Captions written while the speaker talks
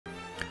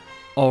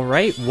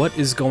Alright, what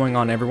is going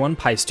on everyone?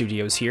 Pi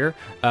Studios here.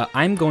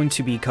 I'm going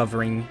to be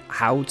covering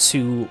how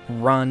to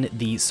run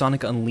the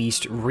Sonic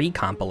Unleashed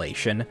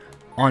recompilation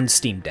on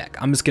Steam Deck.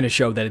 I'm just going to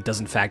show that it does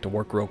in fact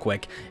work real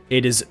quick.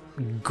 It is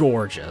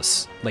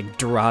gorgeous, like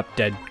drop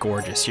dead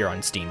gorgeous here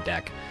on Steam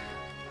Deck.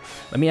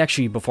 Let me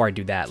actually, before I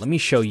do that, let me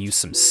show you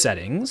some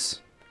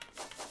settings.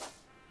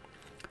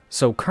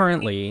 So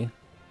currently,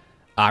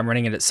 I'm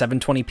running it at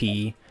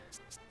 720p.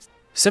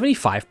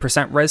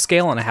 75% res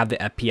scale, and I have the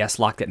FPS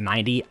locked at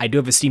 90. I do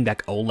have a Steam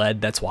Deck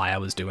OLED, that's why I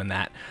was doing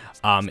that.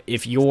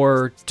 If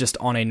you're just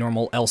on a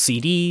normal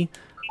LCD,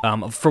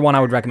 for one,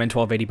 I would recommend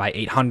 1280 by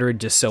 800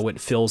 just so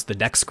it fills the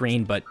deck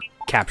screen, but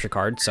capture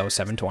card, so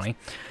 720.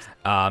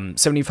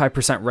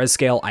 75% res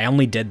scale, I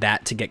only did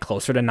that to get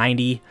closer to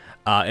 90.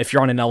 If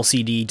you're on an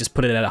LCD, just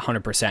put it at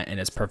 100% and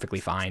it's perfectly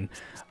fine.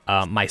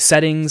 My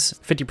settings,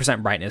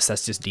 50% brightness,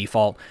 that's just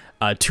default.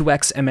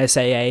 2x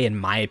MSAA, in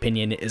my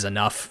opinion, is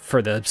enough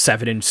for the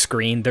 7-inch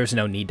screen. There's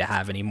no need to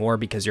have any more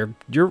because your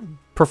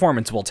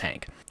performance will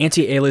tank.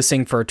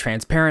 Anti-aliasing for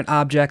transparent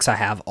objects I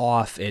have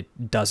off.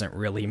 It doesn't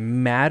really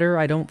matter,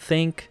 I don't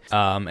think.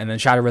 And then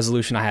shadow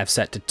resolution I have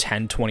set to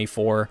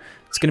 1024.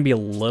 It's going to be a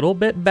little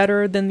bit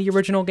better than the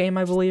original game,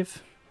 I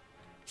believe.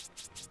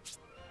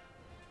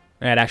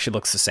 It actually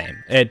looks the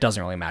same. It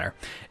doesn't really matter.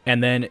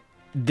 And then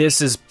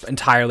this is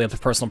entirely up to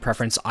personal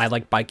preference. I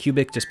like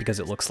bicubic just because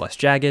it looks less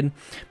jagged.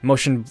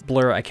 Motion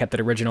blur, I kept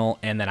it original,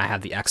 and then I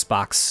have the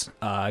Xbox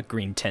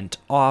green tint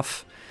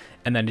off.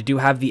 And then I do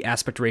have the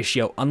aspect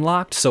ratio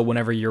unlocked, so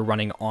whenever you're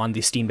running on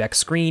the Steam Deck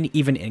screen,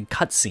 even in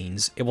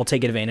cutscenes, it will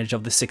take advantage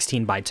of the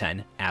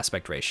 16:10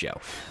 aspect ratio,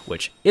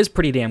 which is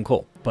pretty damn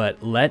cool.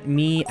 But let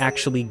me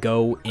actually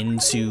go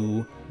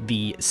into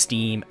the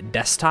Steam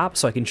desktop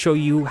so I can show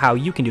you how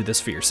you can do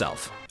this for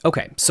yourself.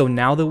 Okay, so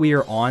now that we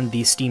are on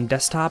the Steam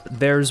desktop,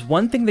 there's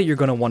one thing that you're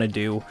going to want to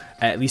do,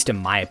 at least in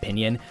my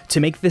opinion, to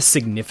make this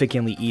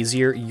significantly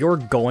easier. You're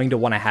going to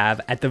want to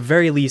have, at the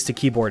very least, a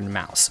keyboard and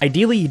mouse.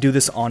 Ideally, you do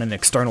this on an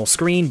external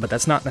screen, but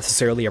that's not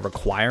necessarily a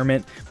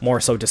requirement, more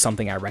so just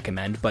something I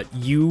recommend, but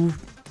you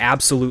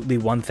absolutely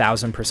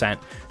 1000%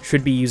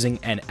 should be using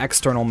an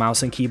external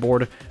mouse and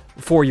keyboard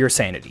for your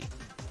sanity.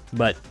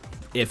 But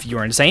if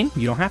you're insane,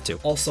 you don't have to.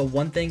 Also,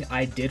 one thing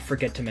I did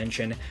forget to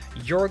mention,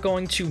 you're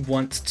going to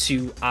want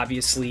to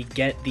obviously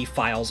get the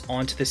files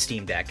onto the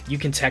Steam Deck. You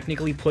can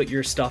technically put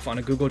your stuff on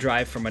a Google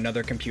Drive from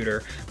another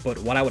computer, but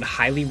what I would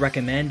highly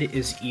recommend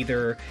is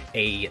either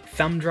a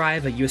thumb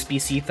drive, a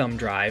USB-C thumb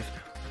drive,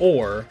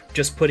 or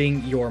just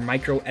putting your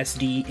micro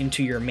SD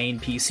into your main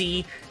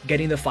PC,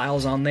 getting the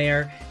files on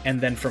there, and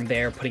then from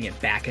there putting it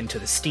back into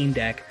the Steam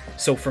Deck,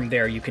 so from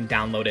there you can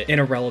download it in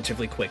a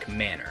relatively quick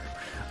manner.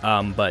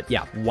 But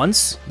yeah,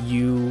 once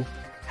you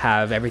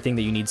have everything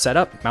that you need set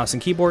up, mouse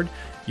and keyboard,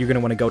 you're going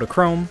to want to go to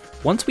Chrome.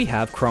 Once we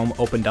have Chrome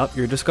opened up,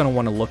 you're just going to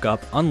want to look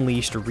up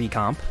Unleashed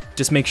Recomp.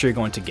 Just make sure you're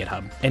going to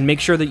GitHub. And make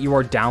sure that you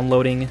are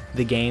downloading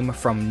the game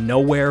from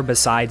nowhere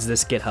besides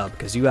this GitHub,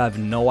 because you have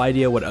no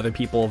idea what other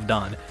people have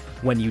done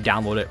when you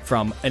download it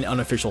from an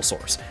unofficial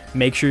source.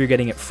 Make sure you're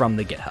getting it from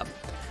the GitHub.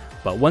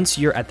 But once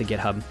you're at the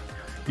GitHub,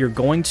 you're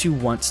going to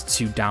want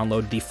to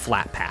download the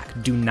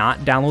Flatpak. Do not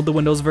download the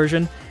Windows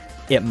version.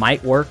 It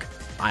might work.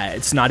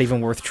 It's not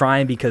even worth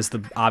trying because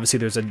obviously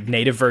there's a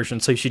native version,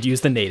 so you should use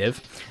the native.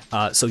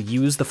 So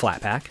use the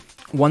Flatpak.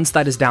 Once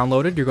that is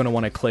downloaded, you're going to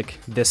want to click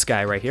this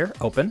guy right here,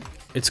 open.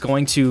 It's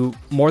going to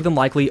more than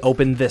likely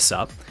open this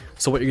up.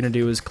 So what you're going to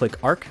do is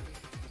click Arc,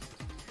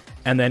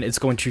 and then it's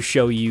going to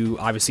show you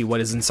obviously what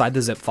is inside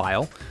the zip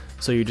file.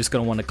 So you're just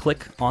going to want to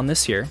click on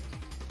this here.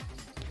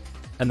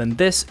 And then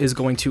this is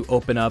going to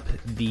open up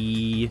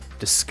the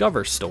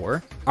Discover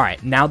store. All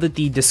right, now that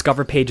the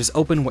Discover page is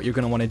open, what you're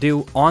going to want to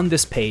do on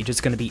this page,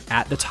 it's going to be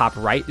at the top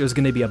right. There's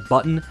going to be a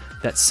button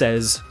that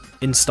says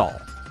Install.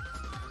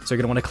 So you're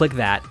going to want to click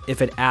that.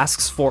 If it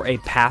asks for a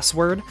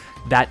password,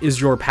 that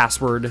is your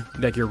password,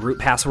 like your root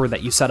password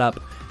that you set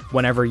up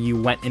whenever you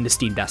went into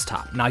Steam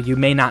Desktop. Now, you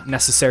may not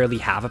necessarily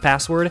have a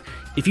password.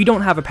 If you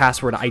don't have a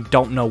password, I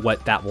don't know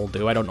what that will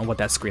do. I don't know what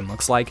that screen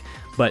looks like.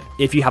 But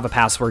if you have a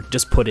password,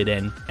 just put it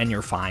in and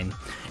you're fine.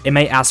 It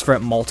may ask for it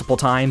multiple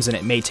times and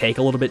it may take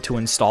a little bit to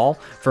install.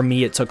 For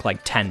me, it took like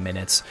 10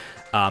 minutes.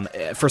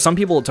 For some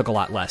people, it took a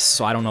lot less,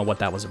 so I don't know what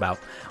that was about.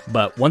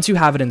 But once you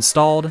have it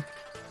installed,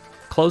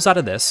 close out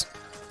of this.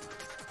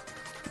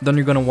 Then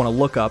you're going to want to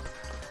look up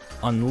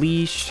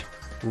Unleashed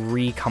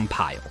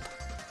Recompiled.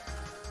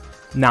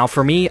 Now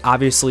for me,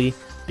 obviously,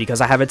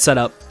 because I have it set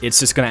up, it's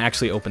just going to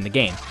actually open the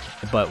game.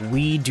 But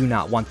we do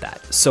not want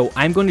that. So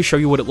I'm going to show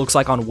you what it looks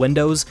like on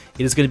Windows.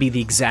 It is going to be the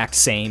exact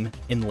same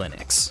in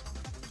Linux.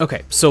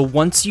 Okay, so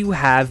once you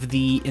have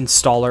the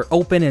installer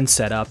open and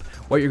set up,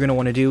 what you're going to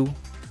want to do,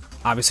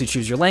 obviously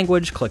choose your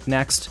language, click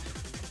Next,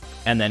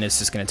 and then it's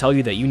just going to tell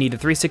you that you need a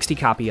 360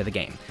 copy of the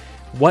game.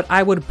 What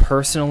I would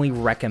personally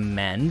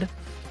recommend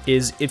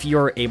is if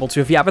you're able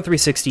to, if you have a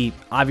 360,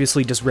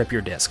 obviously just rip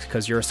your disc,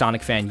 because you're a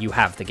Sonic fan, you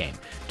have the game.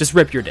 Just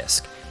rip your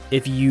disc.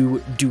 If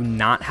you do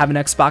not have an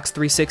Xbox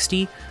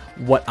 360,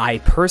 what I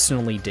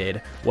personally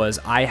did was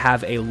I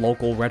have a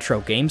local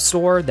retro game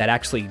store that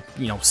actually,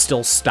 you know,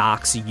 still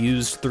stocks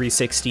used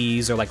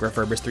 360s or like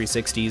refurbished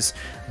 360s.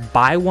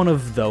 Buy one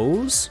of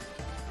those,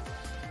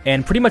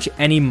 and pretty much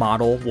any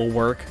model will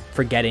work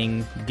for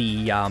getting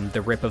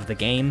the rip of the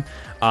game.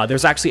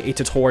 There's actually a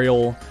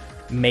tutorial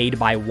made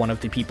by one of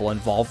the people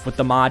involved with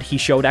the mod. He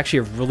showed actually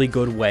a really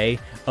good way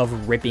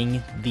of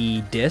ripping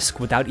the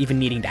disc without even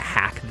needing to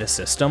hack the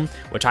system,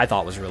 which I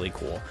thought was really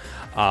cool.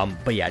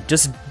 But yeah,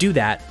 just do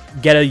that.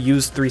 Get a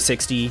used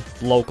 360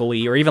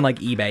 locally, or even like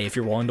eBay if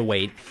you're willing to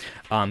wait.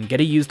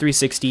 Get a used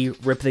 360,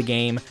 rip the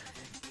game.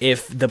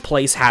 If the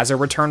place has a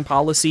return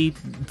policy,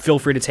 feel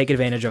free to take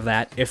advantage of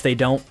that. If they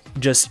don't,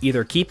 just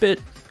either keep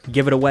it,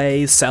 give it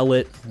away, sell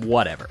it,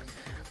 whatever.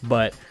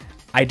 But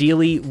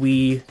ideally,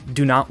 we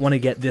do not want to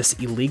get this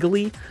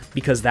illegally,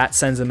 because that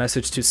sends a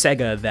message to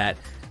Sega that,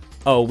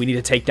 oh, we need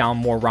to take down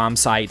more ROM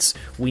sites,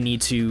 we need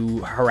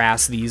to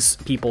harass these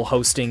people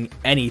hosting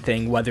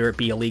anything, whether it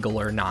be illegal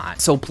or not.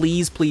 So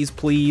please, please,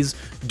 please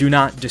do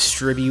not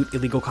distribute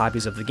illegal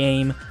copies of the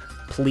game.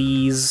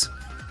 Please,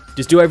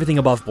 just do everything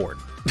above board.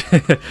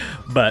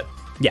 But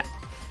yeah,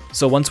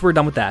 so once we're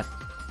done with that,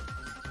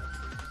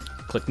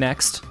 click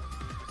next.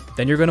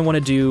 Then you're going to want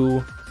to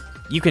do,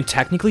 you can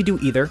technically do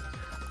either.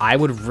 I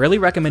would really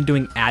recommend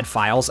doing add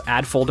files.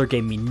 Add folder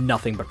gave me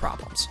nothing but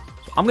problems.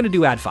 So I'm going to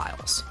do add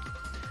files.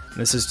 And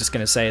this is just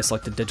going to say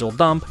select a digital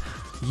dump.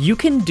 You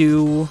can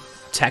do,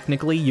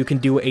 technically, you can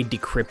do a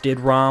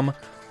decrypted ROM,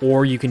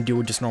 or you can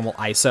do just normal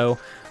ISO.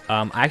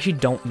 I actually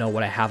don't know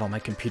what I have on my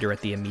computer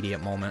at the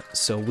immediate moment,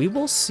 so we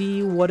will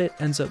see what it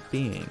ends up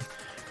being.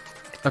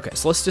 Okay,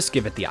 so let's just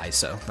give it the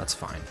ISO. That's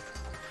fine.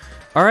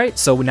 All right,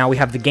 so now we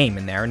have the game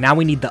in there. Now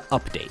we need the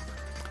update.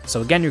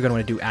 So again, you're going to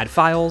want to do add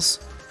files.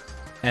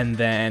 And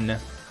then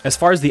as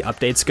far as the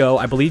updates go,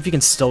 I believe you can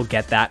still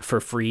get that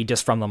for free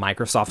just from the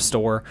Microsoft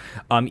Store.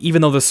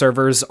 Even though the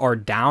servers are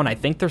down, I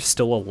think they're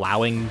still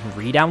allowing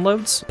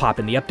re-downloads. Pop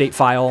in the update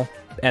file,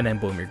 and then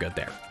boom, you're good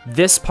there.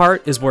 This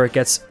part is where it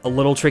gets a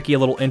little tricky, a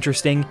little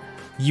interesting.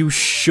 You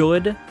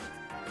should get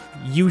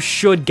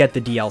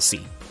the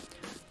DLC.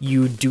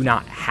 You do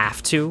not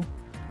have to,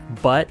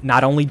 but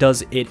not only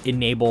does it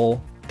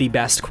enable the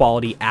best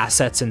quality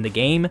assets in the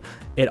game,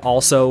 it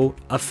also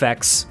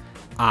affects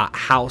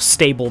how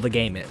stable the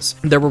game is.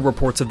 There were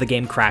reports of the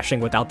game crashing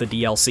without the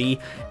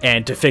DLC,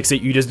 and to fix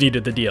it, you just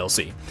needed the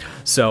DLC.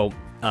 So,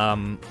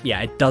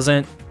 yeah, it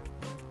doesn't,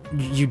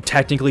 you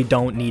technically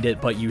don't need it,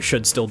 but you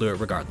should still do it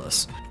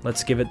regardless.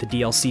 Let's give it the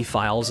DLC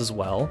files as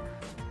well.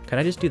 Can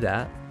I just do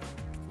that?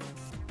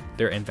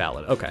 They're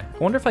invalid. Okay, I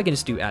wonder if I can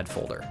just do add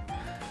folder.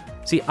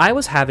 See, I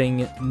was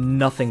having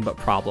nothing but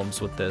problems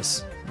with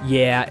this.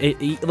 Yeah,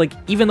 like,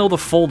 even though the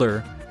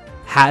folder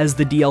has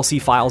the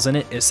DLC files in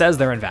it, it says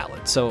they're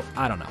invalid, so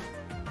I don't know.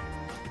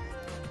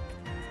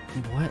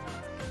 What?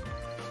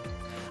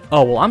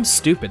 Oh, well, I'm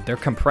stupid. They're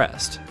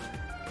compressed.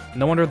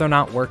 No wonder they're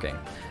not working.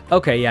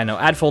 Okay, yeah, no,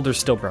 add folder's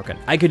still broken.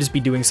 I could just be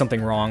doing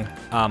something wrong.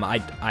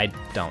 I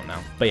don't know.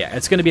 But yeah,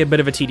 it's going to be a bit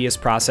of a tedious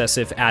process.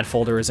 If add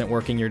folder isn't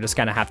working, you're just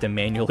going to have to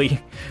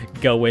manually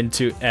go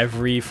into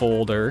every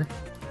folder,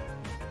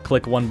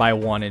 click one by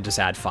one, and just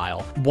add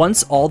file.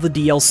 Once all the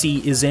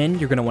DLC is in,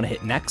 you're going to want to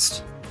hit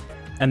next.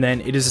 And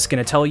then it is just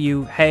going to tell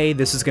you, hey,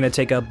 this is going to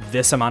take up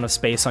this amount of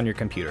space on your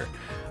computer.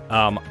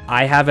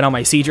 I have it on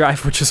my C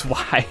drive, which is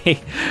why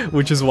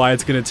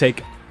it's going to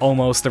take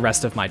almost the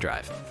rest of my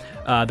drive.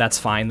 That's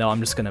fine, though.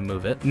 I'm just going to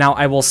move it. Now,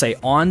 I will say,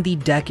 on the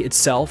deck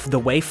itself, the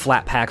way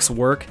flat packs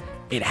work,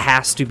 it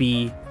has to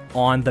be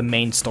on the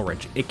main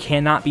storage. It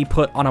cannot be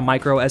put on a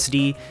micro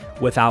SD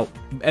without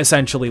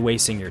essentially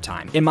wasting your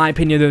time. In my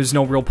opinion, there's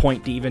no real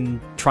point to even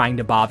trying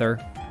to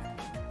bother.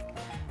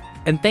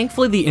 And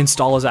thankfully, the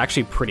install is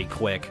actually pretty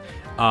quick.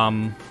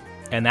 And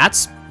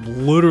that's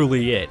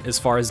literally it as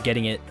far as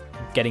getting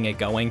it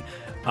going.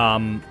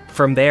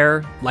 From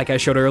there, like I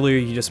showed earlier,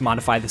 you just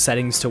modify the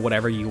settings to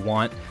whatever you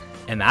want.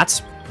 And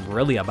that's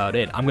really about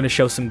it. I'm going to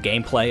show some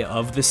gameplay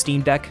of the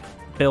Steam Deck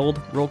build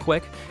real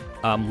quick.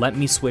 Let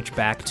me switch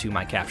back to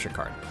my capture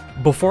card.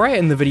 Before I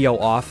end the video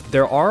off,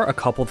 there are a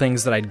couple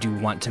things that I do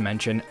want to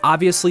mention.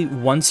 Obviously,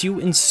 once you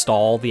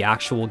install the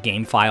actual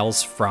game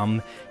files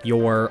from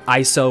your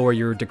ISO or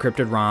your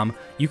decrypted ROM,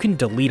 you can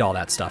delete all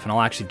that stuff, and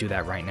I'll actually do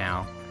that right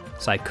now.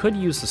 So I could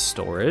use the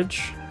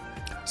storage.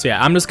 So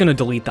yeah, I'm just going to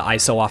delete the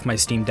ISO off my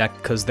Steam Deck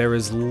because there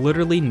is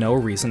literally no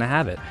reason to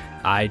have it.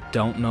 I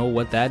don't know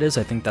what that is.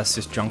 I think that's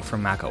just junk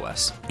from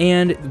macOS.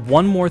 And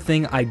one more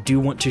thing I do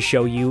want to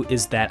show you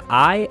is that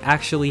I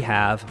actually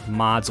have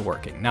mods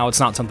working. Now, it's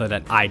not something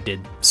that I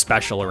did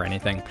special or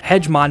anything.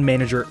 Hedge Mod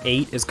Manager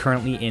 8 is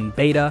currently in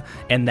beta,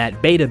 and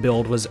that beta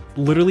build was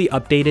literally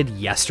updated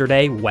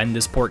yesterday when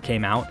this port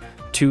came out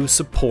to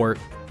support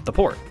the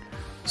port.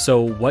 So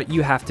what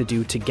you have to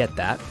do to get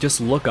that,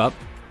 just look up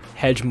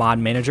Hedge Mod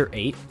Manager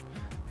 8.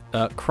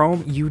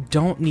 Chrome, you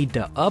don't need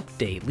to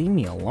update. Leave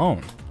me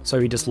alone. So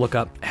you just look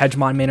up Hedge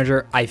Mod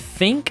Manager. I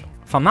think,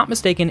 if I'm not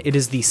mistaken, it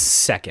is the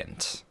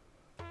second.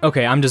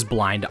 Okay, I'm just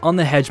blind. On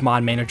the Hedge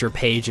Mod Manager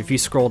page, if you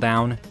scroll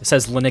down, it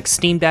says Linux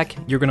Steam Deck,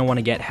 you're going to want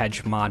to get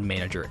Hedge Mod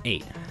Manager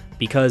 8.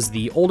 Because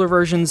the older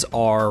versions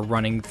are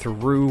running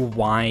through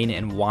Wine,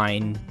 and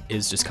Wine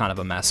is just kind of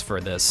a mess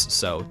for this,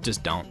 so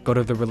just don't. Go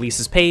to the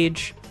releases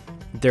page.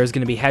 There's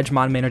going to be Hedge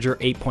Mod Manager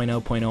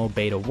 8.0.0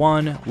 Beta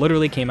 1,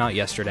 literally came out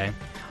yesterday.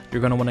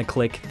 You're going to want to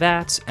click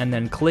that, and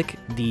then click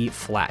the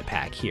flat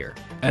pack here.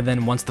 And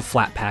then once the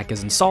flat pack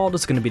is installed,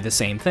 it's going to be the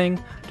same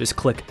thing. Just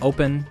click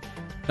Open.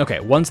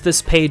 Okay, once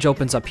this page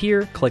opens up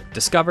here, click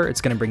Discover.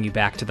 It's going to bring you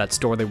back to that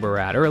store that we were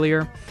at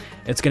earlier.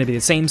 It's going to be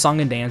the same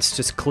song and dance.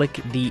 Just click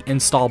the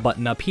install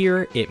button up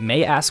here. It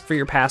may ask for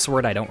your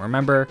password. I don't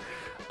remember.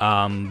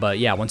 But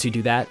yeah, once you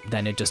do that,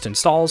 then it just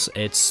installs.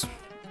 It's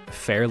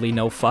fairly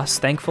no fuss,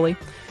 thankfully.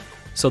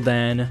 So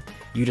then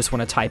you just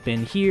want to type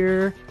in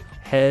here,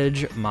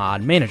 Hedge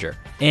Mod Manager.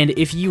 And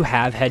if you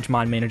have Hedge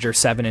Mod Manager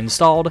 7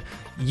 installed,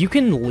 you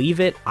can leave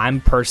it.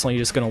 I'm personally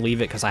just going to leave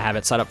it because I have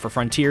it set up for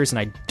Frontiers and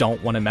I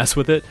don't want to mess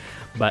with it.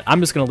 But I'm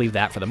just going to leave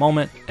that for the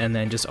moment and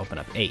then just open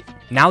up 8.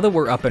 Now that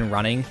we're up and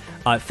running,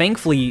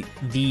 thankfully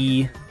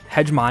the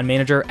Hedge Mod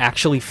Manager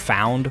actually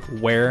found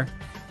where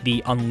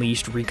the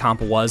Unleashed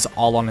recomp was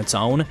all on its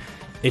own.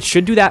 It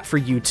should do that for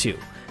you too.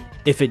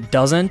 If it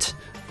doesn't,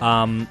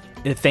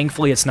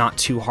 thankfully, it's not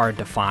too hard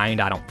to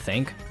find, I don't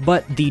think.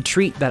 But the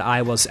treat that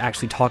I was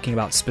actually talking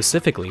about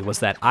specifically was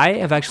that I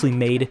have actually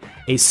made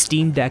a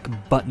Steam Deck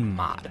button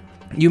mod.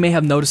 You may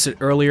have noticed it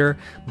earlier,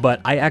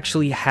 but I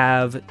actually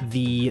have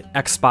the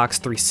Xbox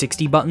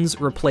 360 buttons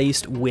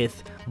replaced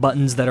with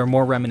buttons that are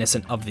more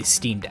reminiscent of the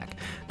Steam Deck.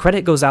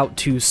 Credit goes out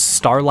to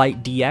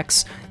Starlight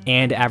DX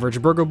and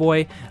Average Burger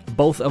Boy.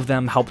 Both of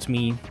them helped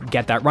me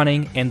get that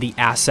running, and the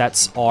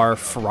assets are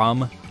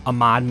from a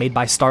mod made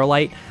by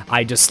Starlight.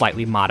 I just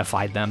slightly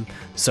modified them.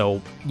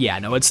 So yeah,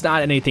 no, it's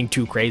not anything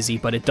too crazy,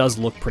 but it does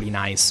look pretty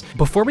nice.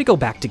 Before we go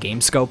back to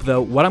GameScope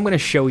though, what I'm going to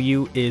show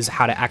you is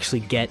how to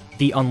actually get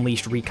the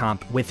Unleashed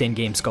recomp within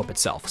GameScope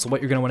itself. So what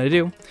you're going to want to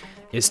do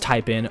is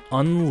type in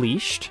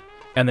Unleashed,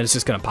 and then it's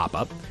just going to pop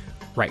up.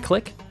 Right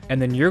click,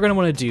 and then you're going to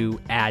want to do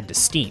Add to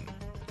Steam.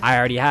 I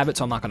already have it,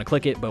 so I'm not going to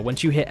click it, but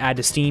once you hit Add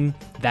to Steam,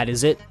 that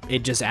is it. It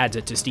just adds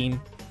it to Steam.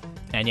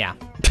 And yeah,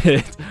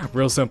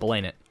 real simple,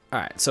 ain't it?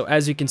 Alright, so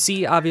as you can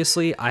see,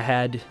 obviously, I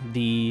had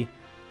the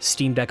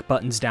Steam Deck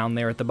buttons down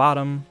there at the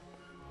bottom.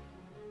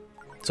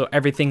 So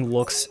everything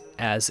looks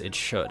as it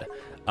should.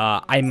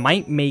 I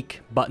might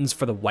make buttons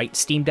for the white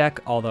Steam Deck,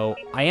 although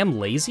I am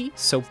lazy,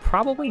 so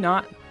probably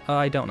not.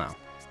 I don't know.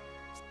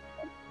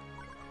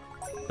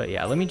 But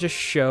yeah, let me just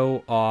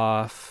show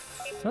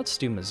off... Let's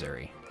do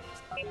Missouri.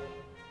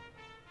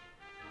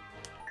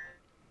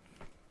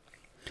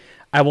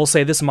 I will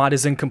say this mod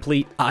is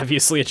incomplete.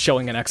 Obviously, it's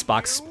showing an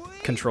Xbox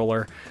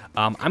controller.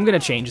 I'm gonna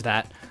change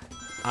that.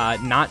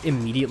 Not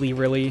immediately,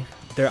 really.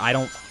 I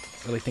don't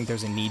really think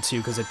there's a need to,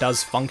 because it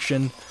does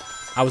function.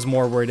 I was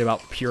more worried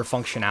about pure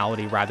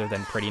functionality rather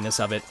than prettiness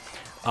of it.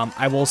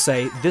 I will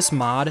say this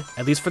mod,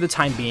 at least for the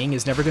time being,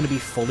 is never going to be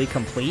fully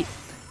complete,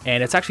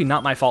 and it's actually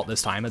not my fault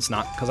this time. It's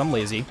not because I'm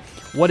lazy.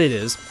 What it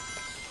is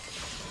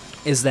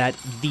that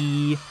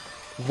the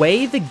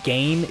way the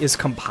game is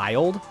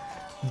compiled,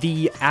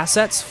 the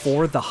assets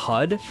for the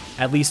HUD,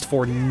 at least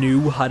for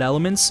new HUD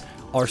elements,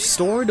 are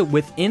stored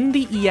within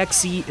the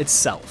EXE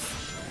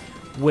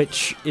itself,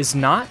 which is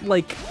not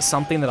like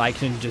something that I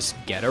can just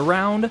get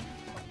around.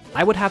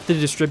 I would have to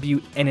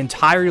distribute an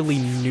entirely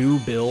new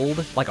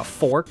build, like a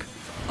fork,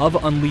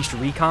 of Unleashed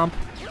Recomp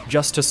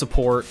just to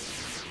support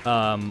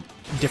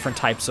different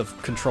types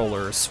of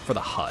controllers for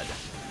the HUD.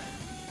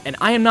 And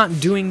I am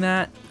not doing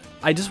that.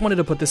 I just wanted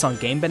to put this on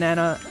Game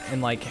Banana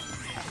and like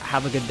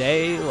have a good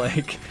day.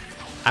 Like,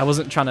 I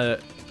wasn't trying to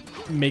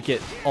make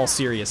it all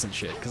serious and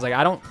shit, because like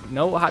I don't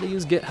know how to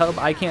use GitHub.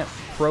 I can't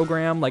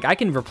program. Like, I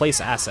can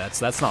replace assets,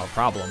 that's not a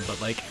problem, but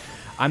like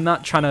I'm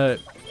not trying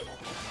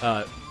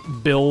to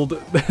build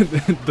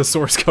the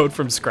source code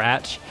from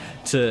scratch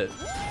to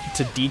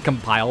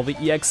decompile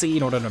the exe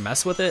in order to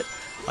mess with it.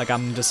 Like,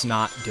 I'm just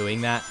not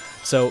doing that.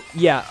 So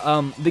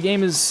yeah, the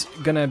game is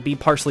gonna be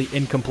partially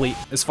incomplete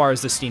as far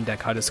as the Steam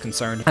Deck HUD is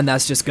concerned, and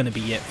that's just gonna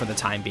be it for the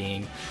time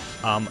being.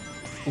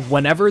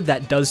 Whenever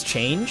that does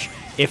change,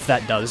 if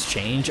that does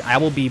change, I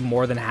will be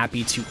more than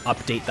happy to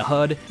update the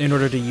HUD in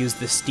order to use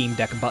the Steam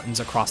Deck buttons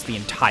across the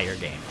entire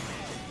game.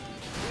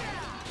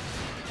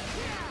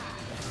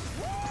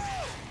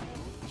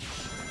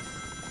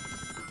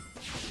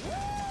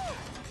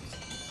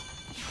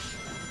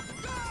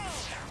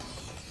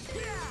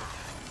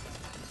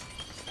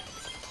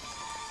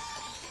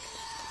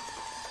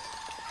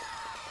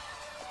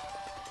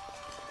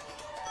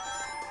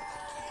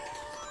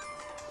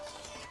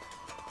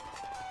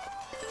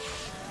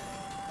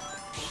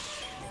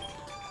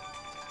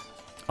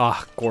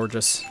 Ah,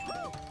 gorgeous.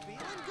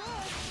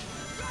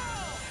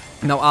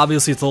 Now,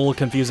 obviously, it's a little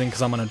confusing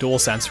because I'm on a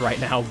DualSense right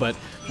now, but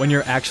when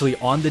you're actually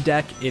on the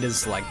deck, it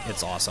is like,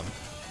 it's awesome.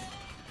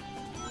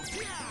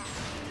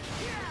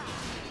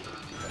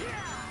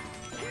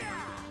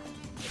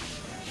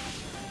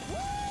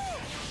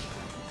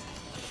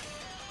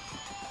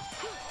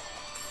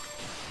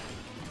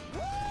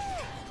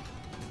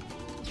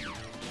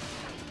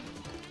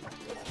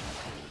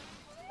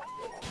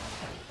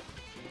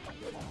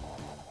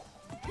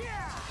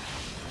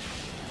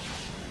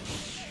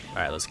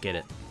 Alright, let's get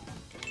it.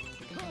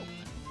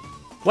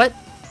 What?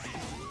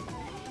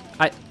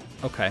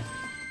 Okay.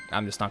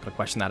 I'm just not going to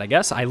question that, I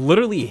guess. I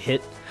literally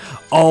hit...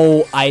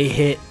 Oh, I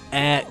hit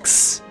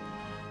X.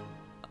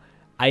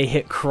 I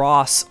hit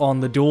cross on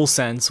the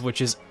DualSense,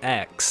 which is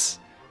X.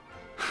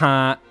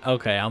 Huh.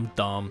 Okay, I'm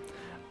dumb.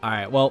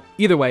 Alright, well,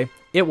 either way,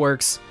 it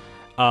works.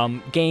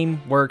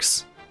 Game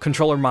works.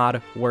 Controller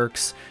mod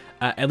works.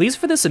 At least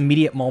for this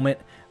immediate moment,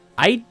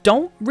 I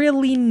don't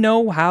really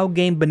know how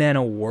Game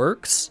Banana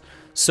works.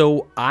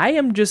 So I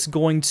am just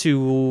going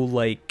to,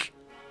 like...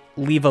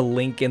 leave a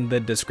link in the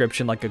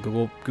description, like a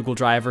Google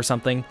Drive or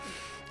something.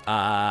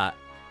 Yeah,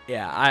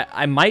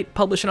 I might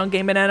publish it on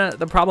Game Banana.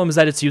 The problem is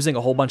that it's using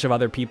a whole bunch of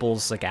other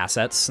people's like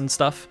assets and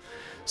stuff.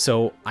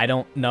 So I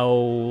don't know,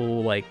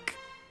 like,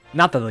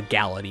 not the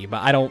legality,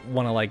 but I don't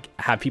want to like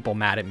have people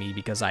mad at me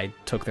because I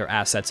took their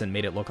assets and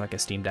made it look like a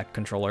Steam Deck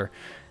controller.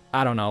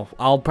 I don't know.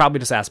 I'll probably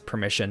just ask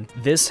permission.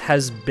 This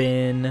has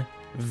been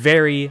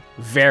very,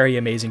 very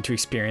amazing to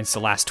experience the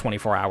last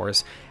 24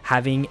 hours.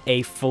 Having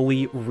a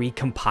fully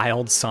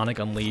recompiled Sonic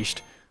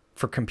Unleashed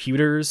for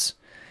computers,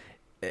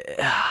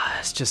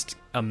 it's just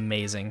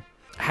amazing.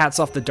 Hats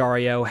off to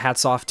Dario,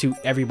 hats off to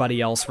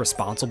everybody else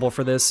responsible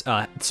for this.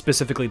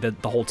 Specifically, the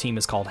whole team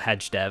is called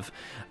Hedge Dev.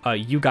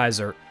 You guys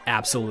are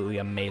absolutely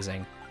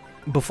amazing.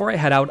 Before I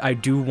head out, I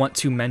do want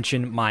to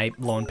mention my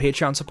lone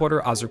Patreon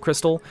supporter, Azur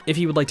Crystal. If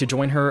you would like to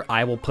join her,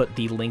 I will put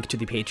the link to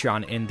the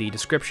Patreon in the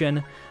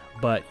description.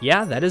 But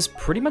yeah, that is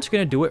pretty much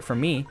going to do it for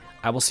me.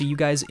 I will see you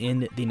guys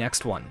in the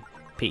next one.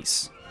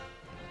 Peace.